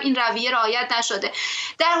برداشتن هم این رویه رعایت نشده.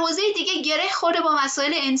 در حوزه دیگه گره خورده با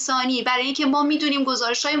مسائل انسانی، برای اینکه ما می‌دونیم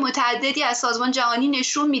گزارش‌های متعددی از سازمان جهانی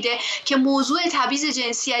نشون میده که موضوع تبعیض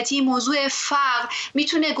جنسیتی، موضوع فقر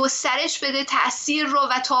میتونه گسترش بده تأثیر رو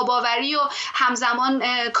و تاباوری و همزمان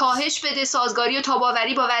کاهش بده سازگاری و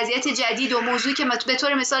تاباوری با وضعیت جدید و موضوعی که به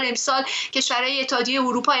طور مثال امسال کشورهای اتحادیه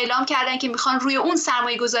اروپا اعلام کردن که میخوان روی اون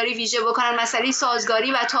سرمایه‌گذاری ویژه بکنن، مسئله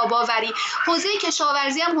سازگاری و تاباوری. حوزه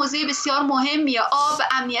کشاورزی هم حوزه بسیار مهمیه. آب،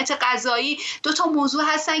 امنیت غذایی، 2 تا موضوع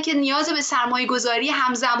هستن که نیاز به سرمایه‌گذاری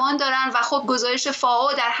همزمان دارن و خب گزارش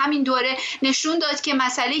فاو در همین دوره نشون داد که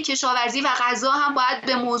مسئله کشاورزی و غذا هم باید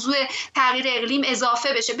به موضوع تغییر اقلیم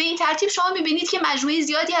اضافه بشه. به این ترتیب شما می‌بینید که مجموعه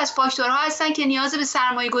زیادی از فاکتورها هستن که نیاز به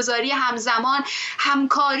سرمایه‌گذاری همزمان،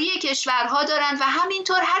 همکاری کشورها دارن و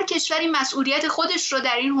همینطور هر کشوری مسئولیت خودش رو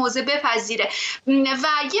در این حوزه بپذیره. و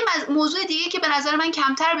یه موضوع دیگه که به نظر من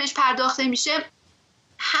کمتر بهش پرداخته میشه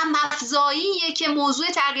هم افزاییه که موضوع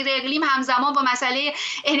تغییر اقلیم همزمان با مسئله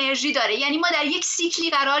انرژی داره. یعنی ما در یک سیکلی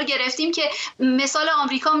قرار گرفتیم که مثال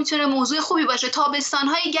آمریکا میتونه موضوع خوبی باشه.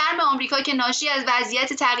 تابستان‌های گرم آمریکا که ناشی از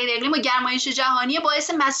وضعیت تغییر اقلیم و گرمایش جهانی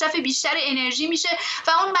باعث مصرف بیشتر انرژی میشه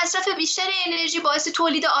و اون مصرف بیشتر انرژی باعث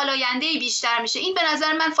تولید آلاینده بیشتر میشه. این به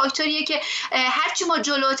نظر من فاکتوریه که هرچی ما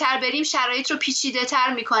جلوتر بریم شرایط رو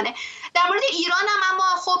پیچیده‌تر میکنه. در مورد ایران هم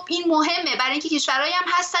اما خب این مهمه، برای اینکه کشورهایی هم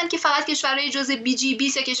هستن که فقط کشورهای جزء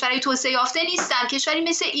BG20 کشورهای توسعه یافته نیستن. کشوری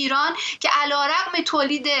مثل ایران که علیرغم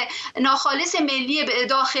تولید ناخالص ملی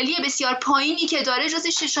داخلی بسیار پایینی که داره، جزء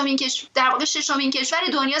ششمین کشور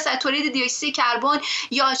دنیاست در تولید دی اکسید کربن،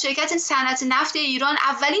 یا شرکت صنعت نفت ایران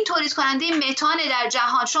اولین تولید کننده متان در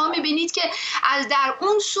جهان. شما می‌بینید که در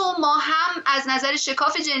اون سو ما هم از نظر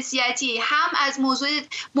شکاف جنسیتی، هم از موضوع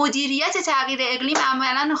مدیریت تغییر اقلیم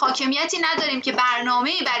عملاً حاکمیتی نداریم که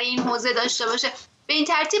برنامه‌ای برای این حوزه داشته باشه. به این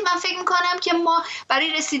ترتیب من فکر میکنم که ما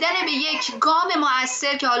برای رسیدن به یک گام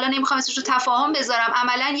مؤثر که حالا نمیخوام اسمش رو تفاهم بذارم،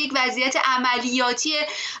 عملا یک وضعیت عملیاتی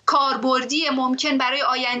کاربردی ممکن برای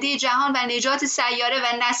آینده جهان و نجات سیاره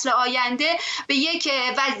و نسل آینده، به یک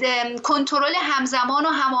کنترل همزمان و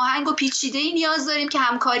هماهنگ و پیچیده‌ای نیاز داریم که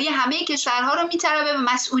همکاری همه کشورها رو میطلبه و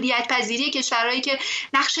مسئولیت پذیری کشورهایی که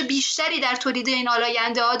نقش بیشتری در تولید این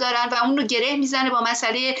آلاینده ها دارن و اون رو گره میزنه با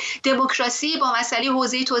مسئله دموکراسی، با مسئله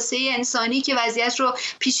حوزه توسعه انسانی که وضعیت رو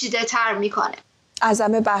پیچیده تر میکنه.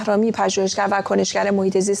 اعظم بهرامی، پژوهشگر و کنشگر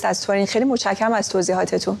محیط زیست از تورین، خیلی متشکرم از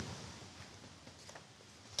توضیحاتتون.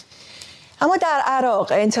 اما در عراق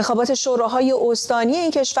انتخابات شوراهای استانی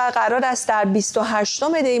این کشور قرار است در 28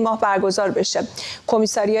 دی ماه برگزار بشه.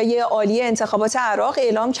 کمیساریای عالی انتخابات عراق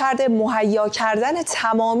اعلام کرده مهیا کردن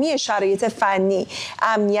تمامی شرایط فنی،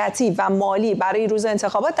 امنیتی و مالی برای روز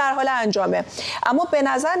انتخابات در حال انجامه. اما به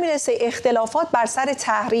نظر میرسه اختلافات بر سر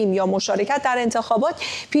تحریم یا مشارکت در انتخابات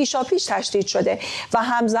پیشاپیش تشدید شده و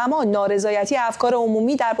همزمان نارضایتی افکار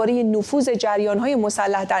عمومی درباره نفوذ جریان‌های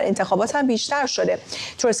مسلح در انتخابات هم بیشتر شده.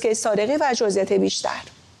 ترسکه صادقی و جزئیات بیشتر.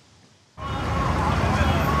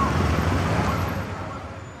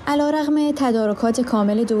 علیرغم تدارکات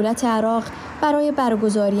کامل دولت عراق برای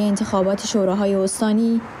برگزاری انتخابات شوراهای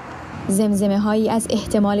استانی، زمزمه‌هایی از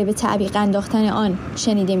احتمال به تعویق انداختن آن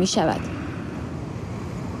شنیده می‌شود.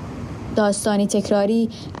 داستانی تکراری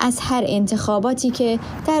از هر انتخاباتی که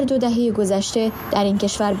در 2 دهه گذشته در این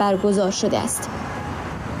کشور برگزار شده است.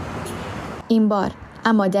 این بار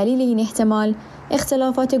اما دلیل این احتمال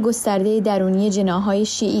اختلافات گسترده درونی جناح‌های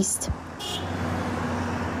شیعی است.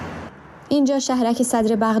 اینجا شهرک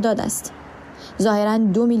صدر بغداد است. ظاهراً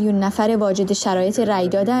 2 میلیون نفر واجد شرایط رأی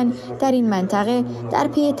دادن در این منطقه در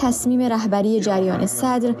پی تصمیم رهبری جریان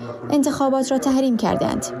صدر انتخابات را تحریم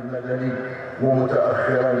کردند.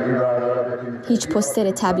 هیچ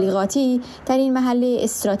پوستر تبلیغاتی در این محله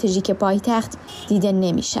استراتژیک پایتخت دیده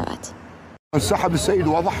نمی شود.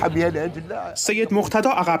 سید مقتدا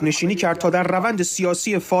عقب نشینی کرد تا در روند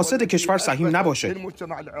سیاسی فاسد کشور سهیم نباشه.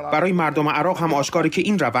 برای مردم عراق هم آشکاره که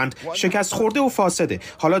این روند شکست خورده و فاسده.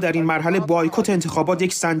 حالا در این مرحله بایکوت انتخابات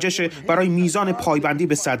یک سنجش برای میزان پایبندی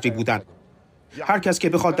به صدری بودن. هر کس که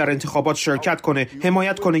بخواد در انتخابات شرکت کنه،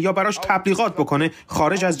 حمایت کنه یا براش تبلیغات بکنه،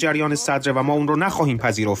 خارج از جریان صدر و ما اون رو نخواهیم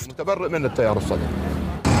پذیرفت.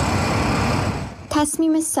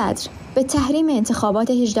 تصمیم صدر به تحریم انتخابات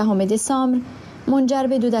 18 دسامبر منجر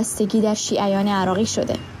به 2 دستگی در شیعیان عراقی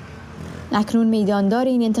شده. اکنون میداندار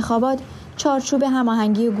این انتخابات چارچوب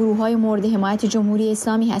هماهنگی گروه‌های مورد حمایت جمهوری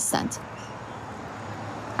اسلامی هستند.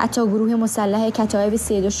 حتی گروه مسلح کتایب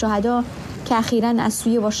سید الشهدا که اخیراً از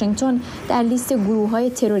سوی واشنگتن در لیست گروه‌های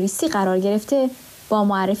تروریستی قرار گرفته، با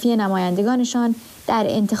معرفی نمایندگانشان در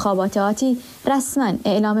انتخابات آتی رسماً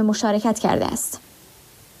اعلام مشارکت کرده است.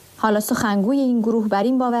 حالا سخنگوی این گروه بر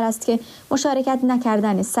این باور است که مشارکت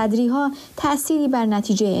نکردن صدری‌ها تأثیری بر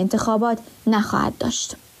نتیجه انتخابات نخواهد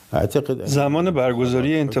داشت. زمان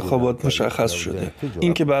برگزاری انتخابات مشخص شده.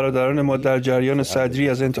 اینکه برادران ما در جریان صدری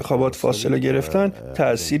از انتخابات فاصله گرفتن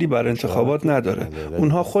تأثیری بر انتخابات نداره.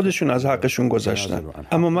 اونها خودشون از حقشون گذشتن.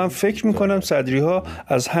 اما من فکر میکنم صدری‌ها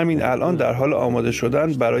از همین الان در حال آماده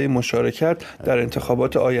شدن برای مشارکت در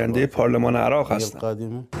انتخابات آینده پارلمان عراق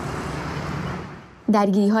هستند.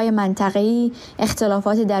 درگیری‌های منطقه‌ای،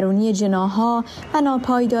 اختلافات درونی جناح‌ها و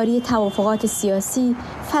ناپایداری توافقات سیاسی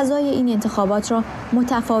فضای این انتخابات را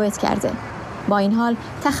متفاوت کرده. با این حال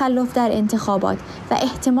تخلف در انتخابات و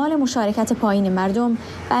احتمال مشارکت پایین مردم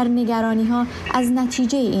بر نگرانی‌ها از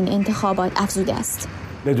نتیجه این انتخابات افزوده است.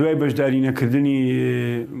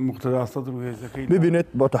 ببینید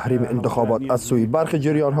با تحریم انتخابات از سوی برخی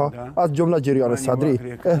جریان‌ها از جمله جریان صدری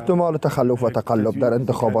احتمال تخلف و تقلب در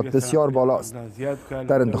انتخابات بسیار بالا است.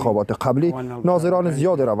 در انتخابات قبلی ناظران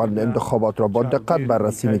زیاد روند انتخابات را با دقت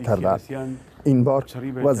بررسی می‌کردند. این بار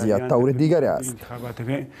وضعیت طور دیگری است.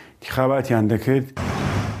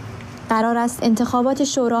 قرار است انتخابات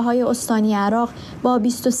شوراهای استانی عراق با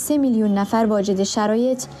 23 میلیون نفر واجد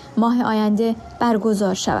شرایط ماه آینده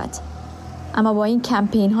برگزار شود. اما با این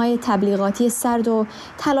کمپین‌های تبلیغاتی سرد و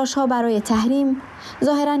تلاش‌ها برای تحریم،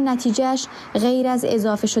 ظاهراً نتیجهش غیر از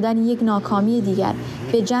اضافه شدن یک ناکامی دیگر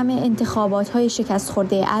به جمع انتخابات‌های شکست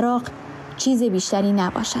خورده عراق چیز بیشتری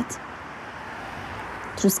نباشد.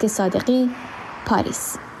 ترسکه صادقی،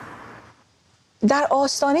 پاریس. در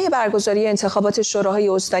آستانه برگزاری انتخابات شوراهای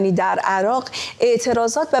استانی در عراق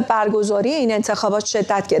اعتراضات به برگزاری این انتخابات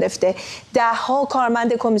شدت گرفته. 10ها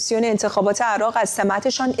کارمند کمیسیون انتخابات عراق از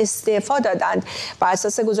سمتشان استعفا دادند. بر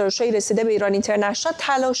اساس گزارش‌های رسیده به ایران اینترنشنال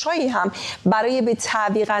تلاش‌هایی هم برای به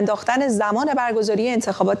تعویق انداختن زمان برگزاری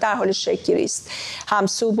انتخابات در حال شکل‌گیری است.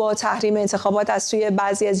 همسو با تحریم انتخابات از سوی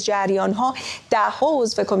بعضی از جریان‌ها، 10ها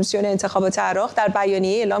عضو کمیسیون انتخابات عراق در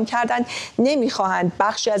بیانیه اعلام کردند نمی‌خواهند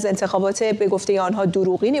بخشی از انتخابات به گفته آنها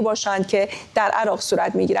دروغینی باشند که در عراق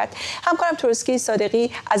صورت می‌گیرد. همکارم ترسکه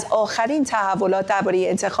صادقی از آخرین تحولات درباره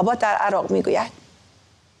انتخابات در عراق می‌گوید.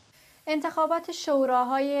 انتخابات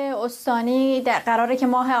شوراهای استانی در قراره که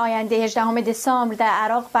ماه آینده 18 دسامبر در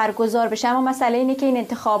عراق برگزار بشه، اما مسئله اینه که این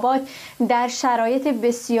انتخابات در شرایط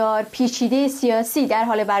بسیار پیچیده سیاسی در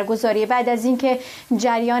حال برگزاری. بعد از اینکه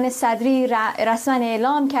جریان صدری رسما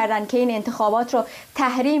اعلام کردن که این انتخابات رو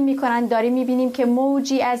تحریم میکنن، داریم میبینیم که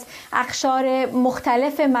موجی از اقشار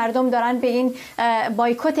مختلف مردم دارن به این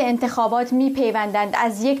بایکوت انتخابات میپیوندند.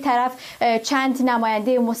 از یک طرف چند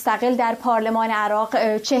نماینده مستقل در پارلمان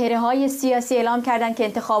عراق چهره‌های سیاسی اعلام کردند که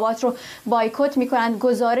انتخابات رو بایکوت میکنند.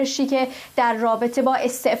 گزارشی که در رابطه با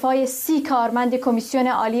استعفای 30 کارمند کمیسیون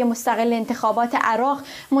عالی مستقل انتخابات عراق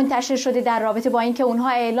منتشر شده در رابطه با اینکه اونها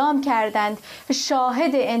اعلام کردند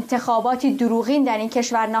شاهد انتخاباتی دروغین در این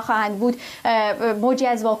کشور نخواهند بود، موجی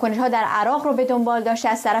از واکنش‌ها در عراق رو به دنبال داشته.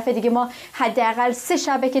 از طرف دیگه ما حداقل 3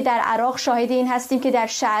 شبه که در عراق شاهد این هستیم که در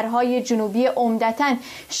شهرهای جنوبی عمدتاً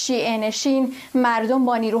شیعه نشین مردم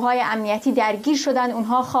با نیروهای امنیتی درگیر شدند.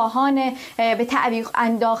 اونها خواهان به تعویق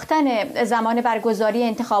انداختن زمان برگزاری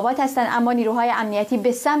انتخابات هستند، اما نیروهای امنیتی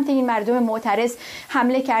به سمت این مردم معترض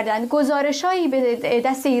حمله کردند. گزارش‌هایی به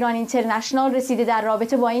دست ایران اینترنشنال رسیده در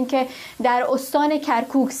رابطه با اینکه در استان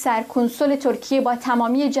کرکوک سرکنسول ترکیه با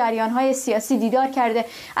تمامی جریان‌های سیاسی دیدار کرده،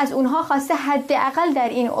 از اونها خواسته حداقل در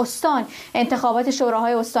این استان انتخابات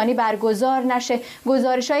شوراهای استانی برگزار نشه.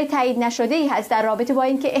 گزارش‌های تایید نشده‌ای هست در رابطه با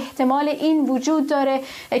اینکه احتمال این وجود داره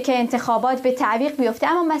که انتخابات به تعویق بیفته،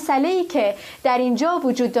 اما مسئله‌ای که در اینجا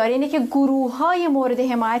وجود داره اینه که گروه‌های مورد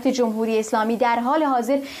حمایت جمهوری اسلامی در حال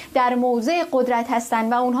حاضر در موضع قدرت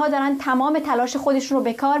هستند و اونها دارن تمام تلاش خودشون رو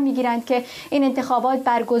به کار میگیرند که این انتخابات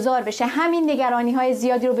برگزار بشه. همین نگرانی‌های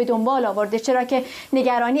زیادی رو به دنبال آورده، چرا که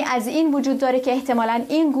نگرانی از این وجود داره که احتمالاً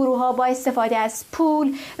این گروه‌ها با استفاده از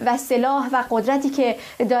پول و سلاح و قدرتی که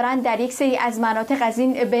دارن در یک سری از مناطق از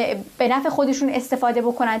این به نفع خودشون استفاده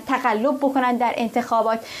بکنن، تقلب بکنن در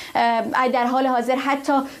انتخابات. در حال حاضر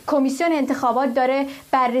حتی کمیسیون انتخابات داره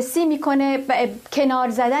بررسی میکنه کنار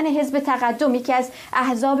زدن حزب تقدم، یکی از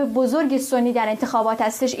احزاب بزرگ سنی در انتخابات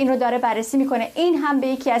هستش، این رو داره بررسی میکنه. این هم به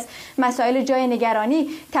یکی از مسائل جای نگرانی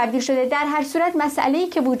تبدیل شده. در هر صورت مسئله‌ای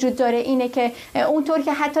که وجود داره اینه که اونطور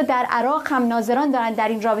که حتی در عراق هم ناظران دارن در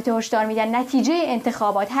این رابطه هشدار میدن، نتیجه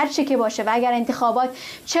انتخابات هر چه که باشه و اگر انتخابات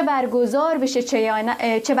چه برگزار بشه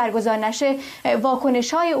چه برگزار نشه،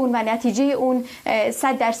 واکنش‌های اون و نتیجه اون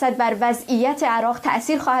 100% بر وضعیت عراق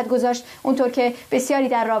تأثیر خواهد گذاشت. اونطور که بسیاری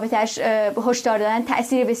در رابطه‌اش هشدار دادن،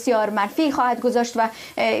 تأثیر بسیار منفی خواهد گذاشت و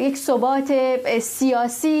یک ثبات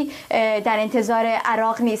سیاسی در انتظار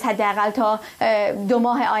عراق نیست، حداقل تا 2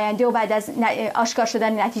 ماه آینده و بعد از آشکار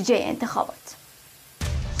شدن نتیجه انتخابات.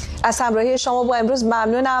 از همراهی شما با امروز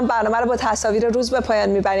ممنونم. برنامه رو با تصاویر روز به پایان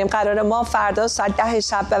میبریم. قرار ما فردا ساعت 10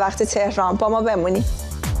 شب به وقت تهران. با ما بمونید.